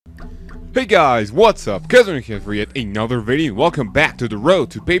Hey guys, what's up? Kevin here for yet another video. Welcome back to the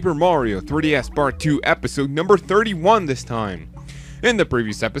road to Paper Mario 3DS Part 2 episode number 31 this time. In the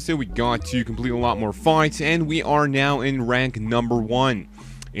previous episode, we got to complete a lot more fights, and we are now in rank number 1.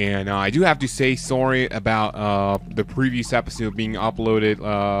 And I do have to say sorry about the previous episode being uploaded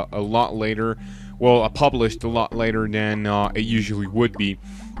a lot later. Well, published a lot later than it usually would be,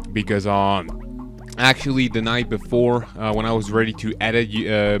 because actually, the night before, when I was ready to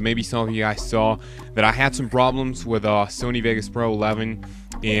edit, maybe some of you guys saw that I had some problems with Sony Vegas Pro 11,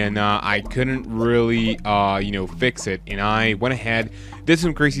 and I couldn't really, fix it. And I went ahead, did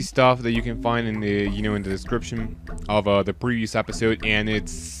some crazy stuff that you can find in the, in the description of the previous episode, and it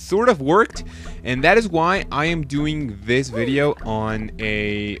sort of worked. And that is why I am doing this video on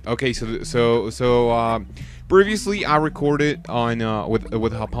a. Okay, previously, I recorded on with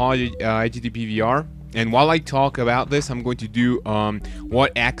Hauppauge HTTP VR, and while I talk about this, I'm going to do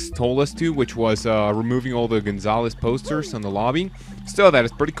what X told us to, which was removing all the Gonzalez posters on the lobby. So that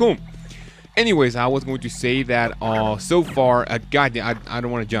is pretty cool. Anyways, I was going to say that so far, God, I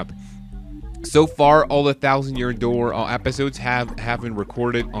don't want to jump. So far, all the 1000-Year Door episodes have been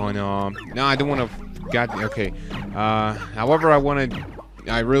recorded on. No, I don't want to. God, okay. However,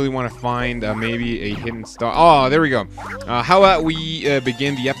 I really want to find maybe a hidden star. Oh, there we go. How about we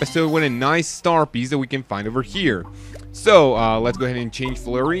begin the episode with a nice star piece that we can find over here. So, let's go ahead and change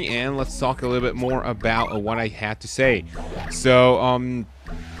Flurry, and let's talk a little bit more about what I had to say. So,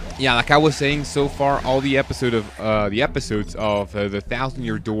 yeah, like I was saying, so far, all the episodes of the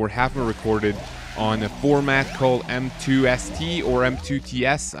 1000-Year Door have been recorded on a format called M2ST or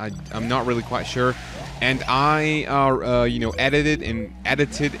M2TS. I'm not really quite sure. And I,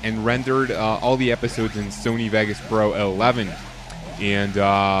 edited and rendered all the episodes in Sony Vegas Pro 11. And,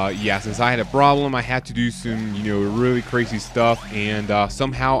 yeah, since I had a problem, I had to do some, really crazy stuff, and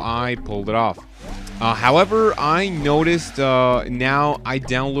somehow I pulled it off. However, I noticed now I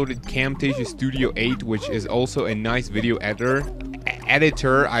downloaded Camtasia Studio 8, which is also a nice video editor.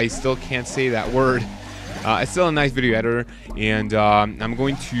 I still can't say that word. It's still a nice video editor, and I'm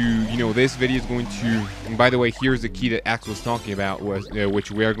going to, this video is going to, and by the way, here's the key that X was talking about,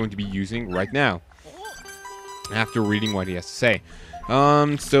 which we are going to be using right now, after reading what he has to say.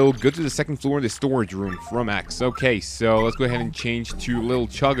 So go to the second floor of the storage room from X. Okay, so let's go ahead and change to Little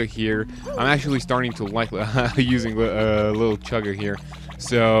Chugga here. I'm actually starting to like using Little Chugga here.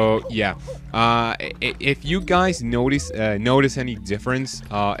 So yeah, if you guys notice any difference,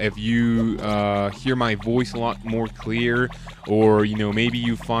 if you hear my voice a lot more clear, or maybe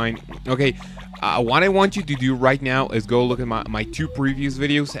you find, okay, what I want you to do right now is go look at my two previous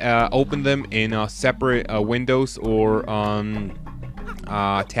videos, open them in separate windows or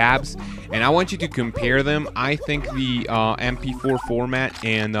tabs, and I want you to compare them. I think the MP4 format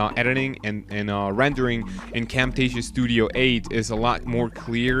and editing and rendering in Camtasia Studio 8 is a lot more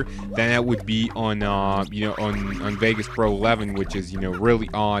clear than it would be on on Vegas Pro 11, which is really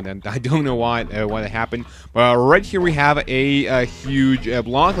odd, and I don't know why that happened. But right here we have a huge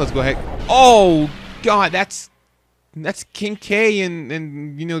block. Let's go ahead. Oh God, that's King K and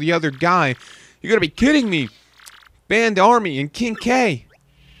the other guy. You gotta be kidding me. Band Army and King K.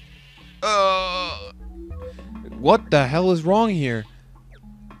 What the hell is wrong here?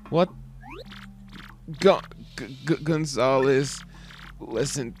 What? Gonzalez,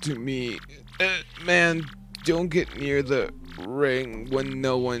 listen to me. Man, don't get near the ring when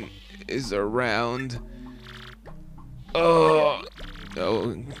no one is around. Oh,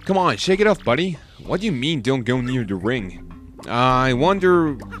 come on, shake it off, buddy. What do you mean, don't go near the ring? I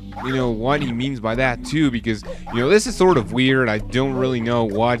wonder, what he means by that, too, because, this is sort of weird. I don't really know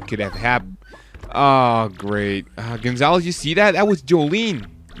what could have happened. Oh, great. Gonzalez, you see that? That was Jolene.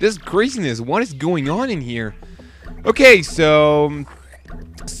 This craziness. What is going on in here? Okay, so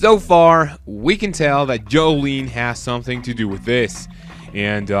far, we can tell that Jolene has something to do with this.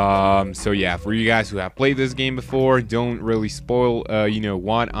 And, so yeah, for you guys who have played this game before, don't really spoil,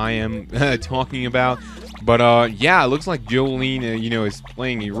 what I am talking about. But, yeah, it looks like Jolene, is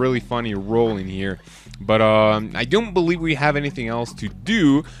playing a really funny role in here. But, I don't believe we have anything else to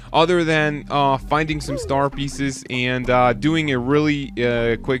do other than, finding some star pieces and, doing a really,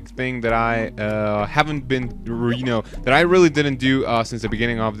 quick thing that I, haven't been, that I really didn't do, since the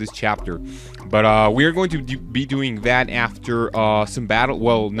beginning of this chapter. But, we are going to be doing that after, some battle,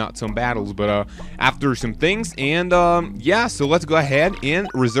 well, not some battles, but, after some things. And, yeah, so let's go ahead and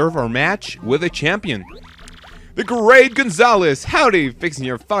reserve our match with a champion. The great Gonzalez. Howdy, fixing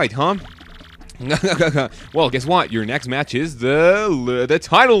your fight, huh? Well, guess what? Your next match is the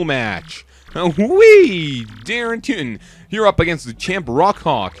title match. Wee! Darren Tootin, you're up against the champ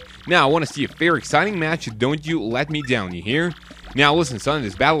Rockhawk. Now, I want to see a fair, exciting match. Don't you let me down, you hear? Now, listen, son, in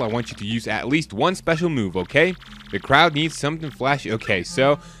this battle, I want you to use at least one special move, okay? The crowd needs something flashy. Okay,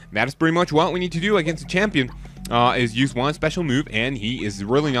 so that is pretty much what we need to do against the champion. Is use one special move, and he is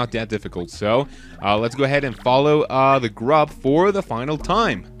really not that difficult. So, let's go ahead and follow the Grub for the final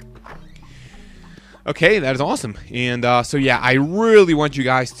time. Okay, that is awesome. And so yeah, I really want you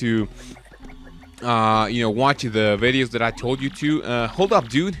guys to watch the videos that I told you to. Hold up,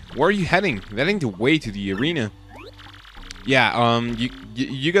 dude. Where are you heading? That ain't the way to the arena. Yeah,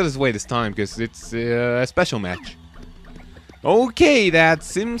 you go this way this time because it's a special match. Okay, that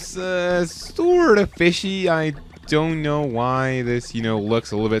seems sort of fishy. I don't know why this,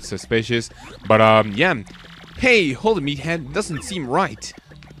 looks a little bit suspicious. But yeah. Hey, hold it, meathead. Doesn't seem right.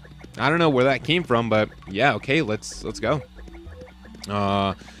 I don't know where that came from, but yeah. Okay, let's go.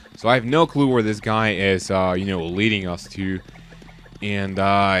 So I have no clue where this guy is, leading us to, and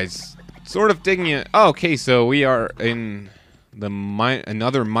it's sort of taking it. Oh, okay, so we are in the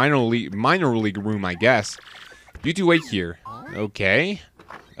another minor league room, I guess. You two wait here. Okay.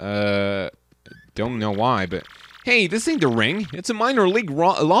 Don't know why, but hey, this ain't the ring. It's a minor league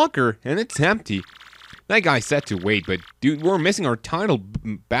locker, and it's empty. That guy said to wait, but dude, we're missing our title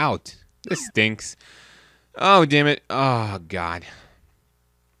bout. This stinks. Oh, damn it. Oh, God.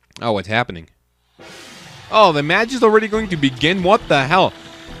 Oh, what's happening? Oh, the match is already going to begin? What the hell?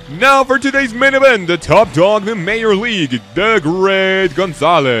 Now for today's main event, the top dog, the Major League, the Great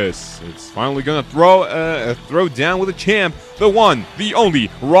Gonzalez. It's finally gonna throw down with the champ, the one, the only,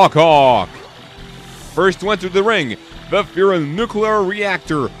 Rockhawk. First to enter the ring, the Fear Nuclear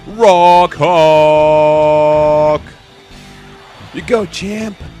Reactor, Rockhawk. You go,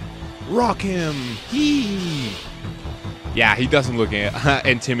 champ. Rock him. Yeah, he doesn't look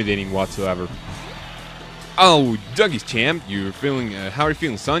intimidating whatsoever. Oh, Dougie's champ, you're feeling, how are you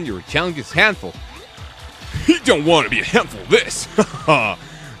feeling, son? Your challenge is handful. He don't want to be a handful of this.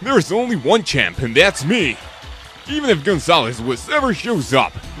 There's only one champ, and that's me. Even if Gonzalez ever shows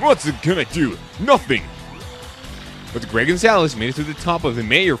up, what's it gonna do? Nothing. But the Great Gonzalez made it to the top of the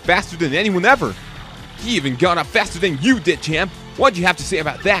mayor faster than anyone ever. He even got up faster than you did, champ. What'd you have to say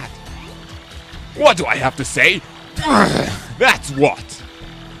about that? What do I have to say? That's what.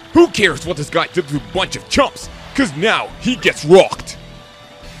 Who cares what this guy did to a bunch of chumps? Cause now he gets rocked.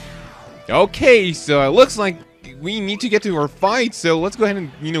 Okay, so it looks like we need to get to our fight. So let's go ahead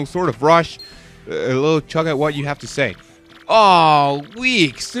and sort of rush a little chug at what you have to say. Oh,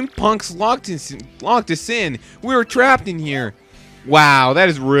 weak! Some punks locked us in. We were trapped in here. Wow, that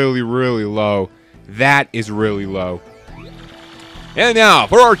is really, really low. That is really low. And now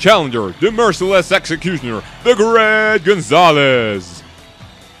for our challenger, the merciless executioner, the Great Gonzalez.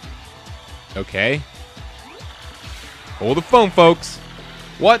 Okay. Hold the phone, folks.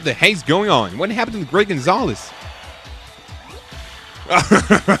 What the heck's going on? What happened to the Great Gonzalez?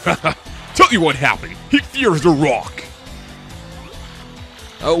 Tell you what happened. He fears the rock.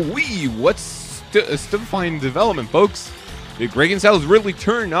 Oh, what's stupefying development, folks? The Great Gonzalez really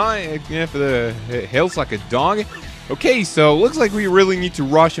turned on for the hills like a dog. Okay, so looks like we really need to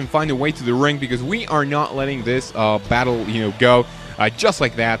rush and find a way to the ring because we are not letting this battle, go just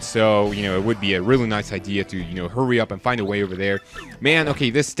like that. So, it would be a really nice idea to, hurry up and find a way over there. Man,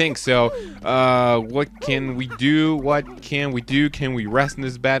 okay, this stinks. So, what can we do? What can we do? Can we rest in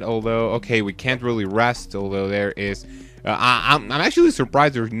this bed? Although, okay, we can't really rest. Although there is, I'm actually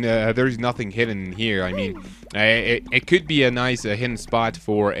surprised there's nothing hidden in here. I mean, it could be a nice hidden spot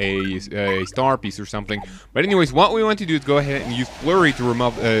for a star piece or something. But anyways, what we want to do is go ahead and use Flurry to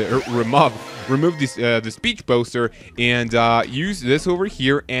remove this the speech poster and use this over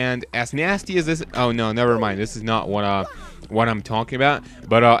here. And as nasty as this, oh no, never mind. This is not what I'm talking about.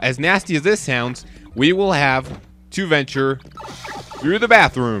 But as nasty as this sounds, we will have to venture through the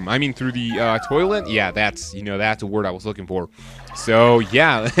bathroom. I mean, through the toilet. Yeah, that's that's a word I was looking for. So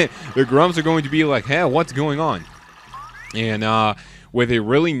yeah, the Grums are going to be like, hey, what's going on? And with a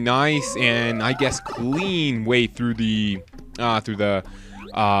really nice and I guess clean way through the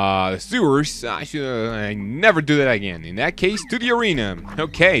sewers. I never do that again. In that case, to the arena.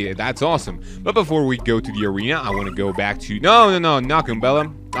 Okay, that's awesome. But before we go to the arena, I want to go back to no, not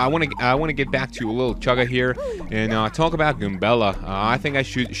Gumbella. I want to get back to a little chugga here and talk about Gumbella. I think I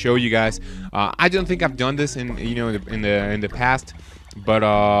should show you guys. I don't think I've done this in in the past. But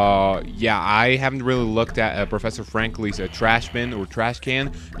yeah, I haven't really looked at Professor Frankly's trash bin or trash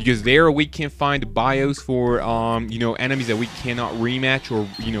can because there we can find bios for enemies that we cannot rematch or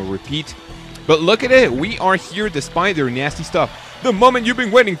repeat. But look at it, we are here despite their nasty stuff. The moment you've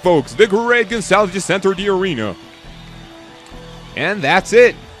been waiting, folks. The great Gonzalez just entered the arena. And that's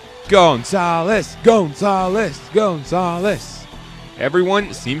it. Gonzalez, Gonzalez, Gonzalez.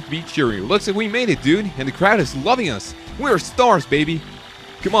 Everyone seems to be cheering. Looks like we made it, dude. And the crowd is loving us. We're stars, baby.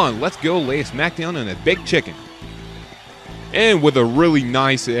 Come on, let's go lay a smackdown on a big chicken. And with a really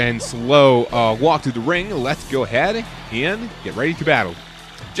nice and slow walk to the ring, let's go ahead and get ready to battle.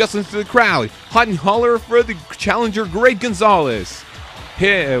 Just listen to the crowd. Hot and holler for the challenger, Great Gonzalez.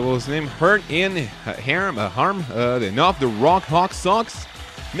 Hey, what was his name? Hurt and harm enough the Rock Hawk sucks.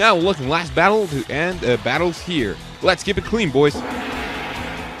 Now we're looking last battle to end battles here. Let's keep it clean, boys.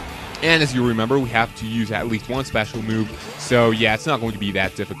 And as you remember, we have to use at least one special move. So yeah, it's not going to be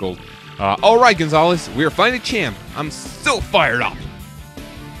that difficult. All right, Gonzalez, we are fighting the champ. I'm so fired up.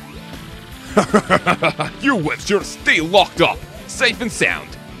 Your whip should stay locked up, safe and sound.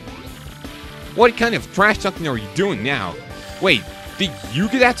 What kind of trash talking are you doing now? Wait, did you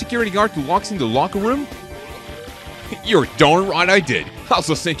get that security guard who locks in the locker room? You're darn right I did. I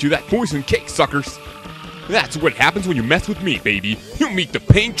also sent you that poison cake, suckers. That's what happens when you mess with me, baby. You meet the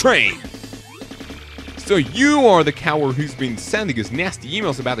pain train. So you are the coward who's been sending us nasty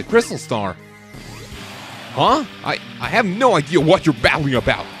emails about the Crystal Star. Huh? I have no idea what you're battling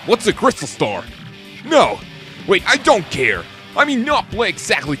about. What's a Crystal Star? No. Wait, I don't care. I mean, not play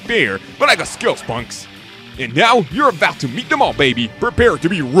exactly fair, but I got skills, punks. And now you're about to meet them all, baby. Prepare to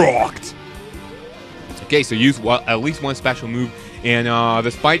be rocked. Okay, so use at least one special move. And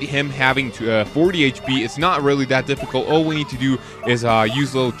despite him having 40 HP, it's not really that difficult. All we need to do is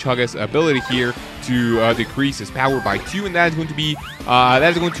use little Chugga's ability here to decrease his power by 2, and that is going to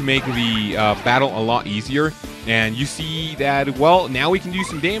make the battle a lot easier. And you see that, well, now we can do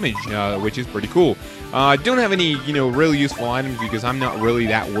some damage, which is pretty cool. Don't have any, really useful items because I'm not really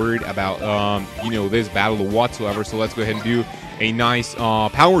that worried about, this battle whatsoever. So let's go ahead and do a nice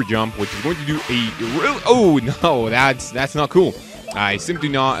power jump, which is going to do a real. Oh no, that's not cool. I simply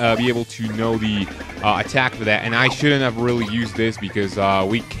not be able to know the attack for that, and I shouldn't have really used this because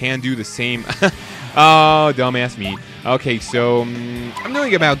we can do the same. Oh, dumbass me. Okay, so I'm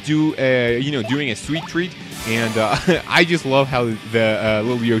knowing about doing a sweet treat, and I just love how the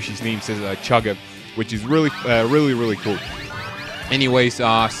little Yoshi's name says Chugga, which is really cool. Anyways,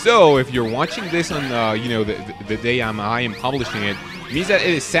 so if you're watching this on the day I am publishing it, it means that it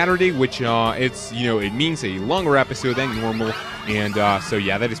is Saturday, which it means a longer episode than normal. And so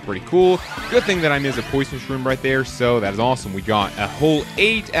yeah, that is pretty cool. Good thing that I missed a poison shroom right there, so that is awesome. We got a whole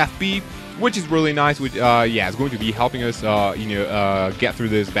 8 FP, which is really nice. Which it's going to be helping us get through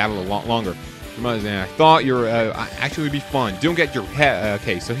this battle a lot longer. I thought you're actually be fun. Don't get your head.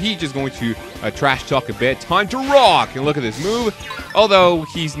 Okay, so he's just going to trash talk a bit. Time to rock! And look at this move. Although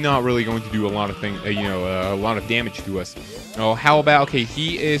he's not really going to do a lot of a lot of damage to us. Oh, how about? Okay,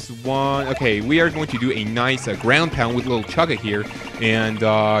 he is one. Okay, we are going to do a nice ground pound with little Chugga here, and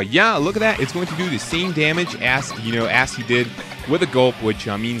yeah, look at that. It's going to do the same damage as he did with a gulp, which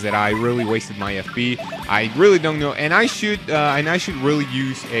means that I really wasted my FP. I really don't know, and I should really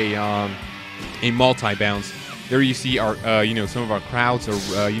use a multi-bounce. There you see our some of our crowds are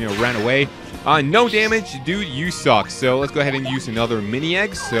ran away. No damage, dude, you suck. So let's go ahead and use another mini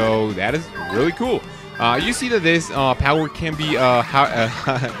egg. So that is really cool. You see that this power can be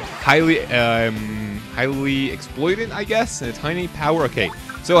highly exploited, I guess. A tiny power. Okay,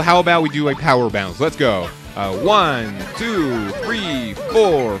 so how about we do a power bounce? Let's go. 1, 2, 3,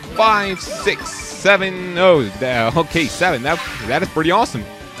 4, 5, 6, 7. Oh, okay, 7. That is pretty awesome.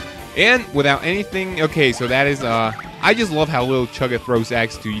 And without anything, okay, so that is, I just love how little Chugga throws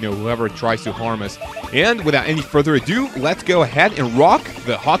eggs to, whoever tries to harm us. And without any further ado, let's go ahead and rock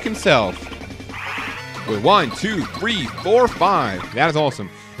the Hawk himself. With 1, 2, 3, 4, 5. That is awesome.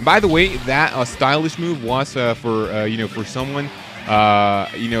 And by the way, that stylish move was for someone,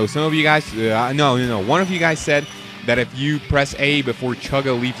 some of you guys, no, one of you guys said that if you press A before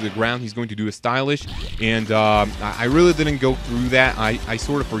Chugga leaves the ground, he's going to do a stylish. And I really didn't go through that. I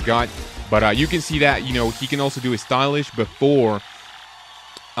sort of forgot. But you can see that, he can also do a stylish before,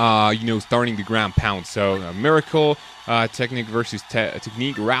 starting the ground pound. So, miracle, technique versus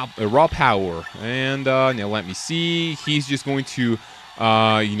technique, raw power. And now let me see. He's just going to,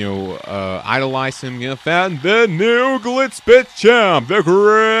 idolize him. And the new Glitz Pit champ, the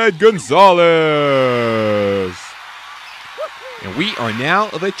Great Gonzalez. And we are now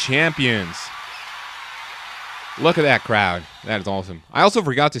the champions. Look at that crowd. That is awesome. I also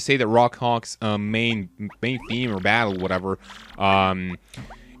forgot to say that Rock Hawk's main theme or battle, whatever,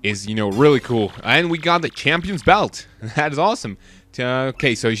 is, really cool. And we got the champion's belt. That is awesome.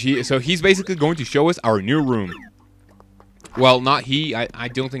 Okay, so he's basically going to show us our new room. Well, not he. I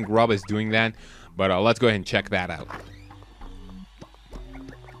don't think Grubba is doing that. But let's go ahead and check that out.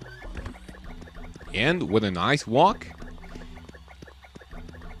 And with a nice walk.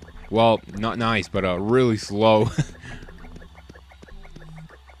 Well, not nice, but really slow.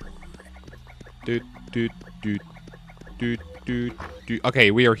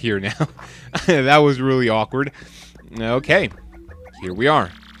 Okay, we are here now. That was really awkward. Okay, here we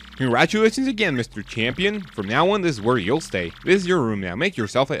are. Congratulations again, Mr. Champion. From now on, this is where you'll stay. This is your room now. Make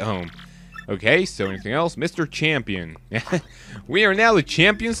yourself at home. Okay, so anything else? Mr. Champion. We are now the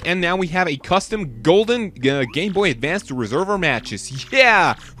champions, and now we have a custom golden Game Boy Advance to reserve our matches.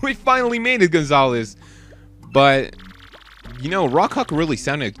 Yeah! We finally made it, Gonzalez. But, you know, Rockhawk really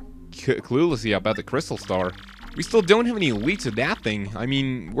sounded clueless about the Crystal Star. We still don't have any leads of that thing. I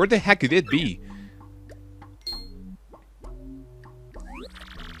mean, where the heck could it be?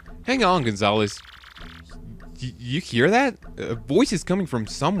 Hang on, Gonzalez. You hear that? A voice is coming from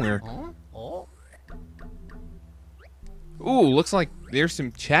somewhere. Ooh, looks like there's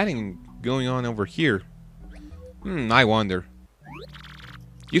some chatting going on over here. I wonder.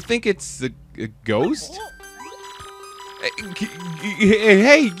 You think it's a ghost?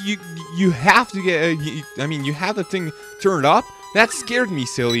 Hey, you have to get. I mean, you have the thing turned up. That scared me,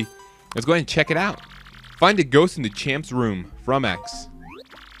 silly. Let's go ahead and check it out. Find a ghost in the champ's room from X.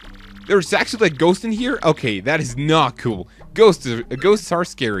 There's actually a ghost in here? Okay, that is not cool. Ghosts are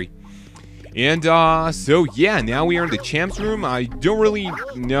scary. And, so, yeah, now we are in the champ's room. I don't really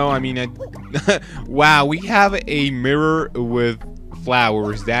know. I mean, wow, we have a mirror with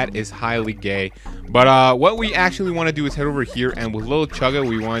flowers. That is highly gay. But, what we actually want to do is head over here. And with little Chugga,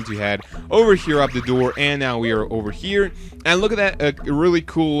 we want to head over here up the door. And now we are over here. And look at that really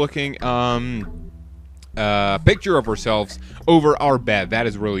cool looking, picture of ourselves over our bed. That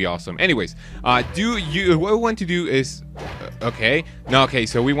is really awesome. Anyways, what we want to do is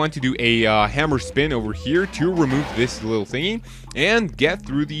so we want to do a hammer spin over here to remove this little thingy and get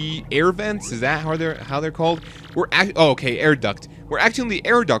through the air vents. Is that how they're called? Air duct. We're actually in the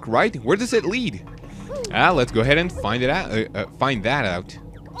air duct, right? Where does it lead? Let's go ahead and find it out. Find that out.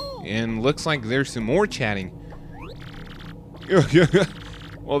 And looks like there's some more chatting.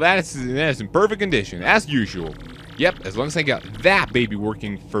 Well, that is in perfect condition, as usual. Yep, as long as I got that baby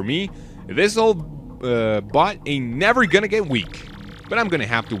working for me, this old bot ain't never gonna get weak. But I'm gonna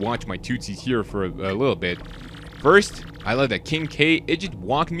have to watch my tootsies here for a little bit. First, I let that King K idiot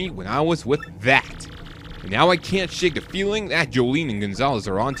walk me when I was with that. And now I can't shake the feeling that Jolene and Gonzalez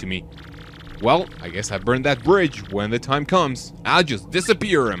are onto me. Well, I guess I burned that bridge. When the time comes, I'll just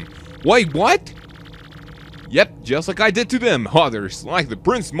disappear him. Wait, what? Yep, just like I did to them others, like the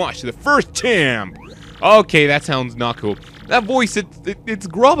Prince Mush, the first champ. Okay, that sounds not cool. That voice, it's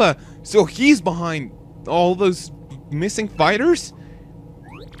Grubba. So he's behind all those missing fighters?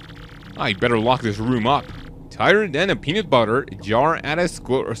 I better lock this room up. Tighter than a peanut butter jar at a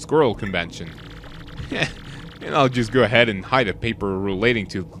squirrel convention. And I'll just go ahead and hide a paper relating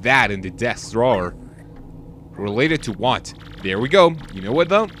to that in the desk drawer. Related to what? There we go. You know what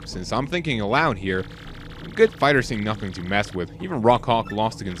though? Since I'm thinking aloud here, good fighters ain't nothing to mess with. Even Rockhawk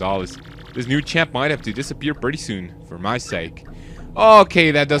lost to Gonzalez. This new champ might have to disappear pretty soon, for my sake.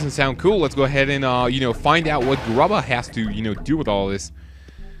 Okay, that doesn't sound cool. Let's go ahead and, find out what Grubba has to, do with all this.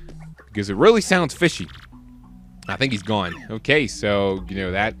 Because it really sounds fishy. I think he's gone. Okay, so,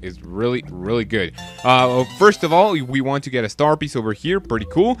 that is really, really good. First of all, we want to get a star piece over here. Pretty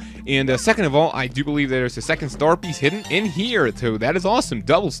cool. And second of all, I do believe there's a second star piece hidden in here. So that is awesome.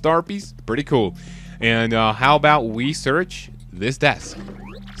 Double star piece. Pretty cool. And how about we search this desk?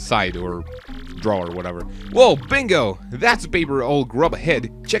 Side or drawer or whatever. Whoa, bingo! That's a paper old Grubba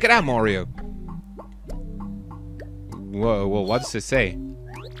head. Check it out, Mario. Whoa, what does it say?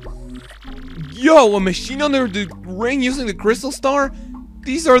 Yo, a machine under the ring using the crystal star?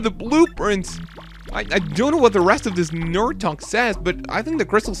 These are the blueprints. I don't know what the rest of this nerd talk says, but I think the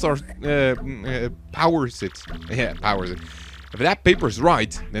crystal star powers it. Yeah, powers it. If that paper's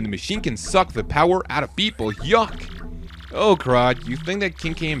right, then the machine can suck the power out of people. Yuck! Oh, crud. You think that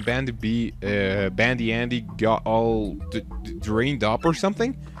King K and Bandy Andy got all drained up or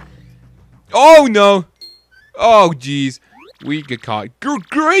something? Oh, no! Oh, jeez. We get caught.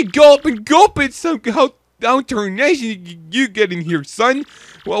 Great gulp and gulp it somehow. Down tarnation you get in here, son.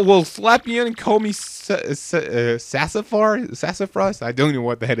 Well, we'll slap you in and call me Sassafras? I don't know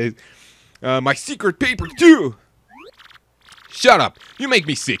what that is. My secret paper, too! Shut up! You make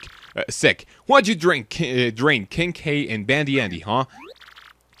me sick. Why'd you drain King K and Bandy Andy, huh?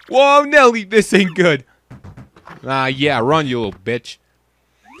 Whoa, Nelly, this ain't good. Yeah, run, you little bitch.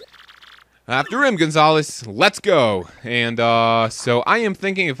 After him, Gonzalez, let's go. And so I am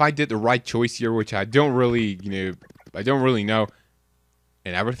thinking if I did the right choice here, which I don't really, I don't really know.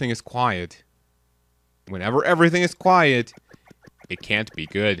 And everything is quiet. Whenever everything is quiet, it can't be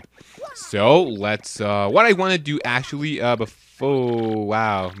good. So let's, what I want to do actually, before,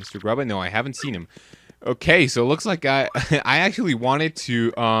 wow, Mr. Grubba, no, I haven't seen him. Okay, so it looks like I actually wanted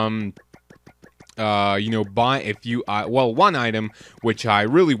to, buy a few, one item, which I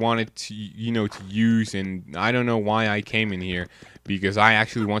really wanted to, to use, and I don't know why I came in here, because I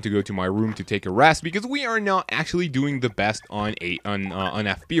actually want to go to my room to take a rest, because we are not actually doing the best on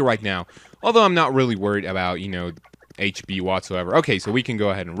FB right now, although I'm not really worried about, HB whatsoever. Okay, so we can go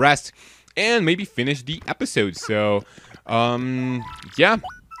ahead and rest, and maybe finish the episode, so, yeah.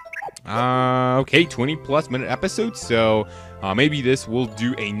 Okay, 20+ minute episode, so maybe this will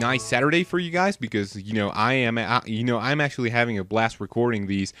do a nice Saturday for you guys, because I'm actually having a blast recording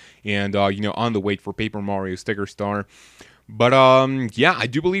these, and on the wait for Paper Mario Sticker Star. But yeah, I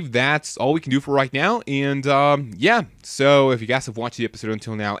do believe that's all we can do for right now, and yeah, so if you guys have watched the episode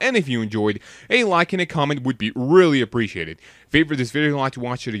until now, and if you enjoyed, a like and a comment would be really appreciated. Favorite this video if you'd like to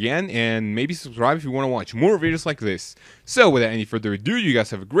watch it again, and maybe subscribe if you want to watch more videos like this. So without any further ado, you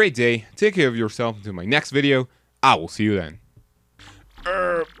guys have a great day, take care of yourself until my next video, I will see you then.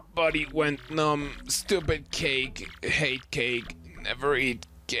 Buddy went numb, stupid cake, hate cake, never eat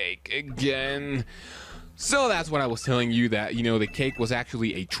cake again. So that's what I was telling you, that, the cake was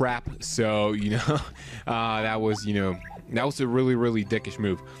actually a trap. So, that was, that was a really, really dickish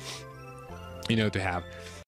move, to have.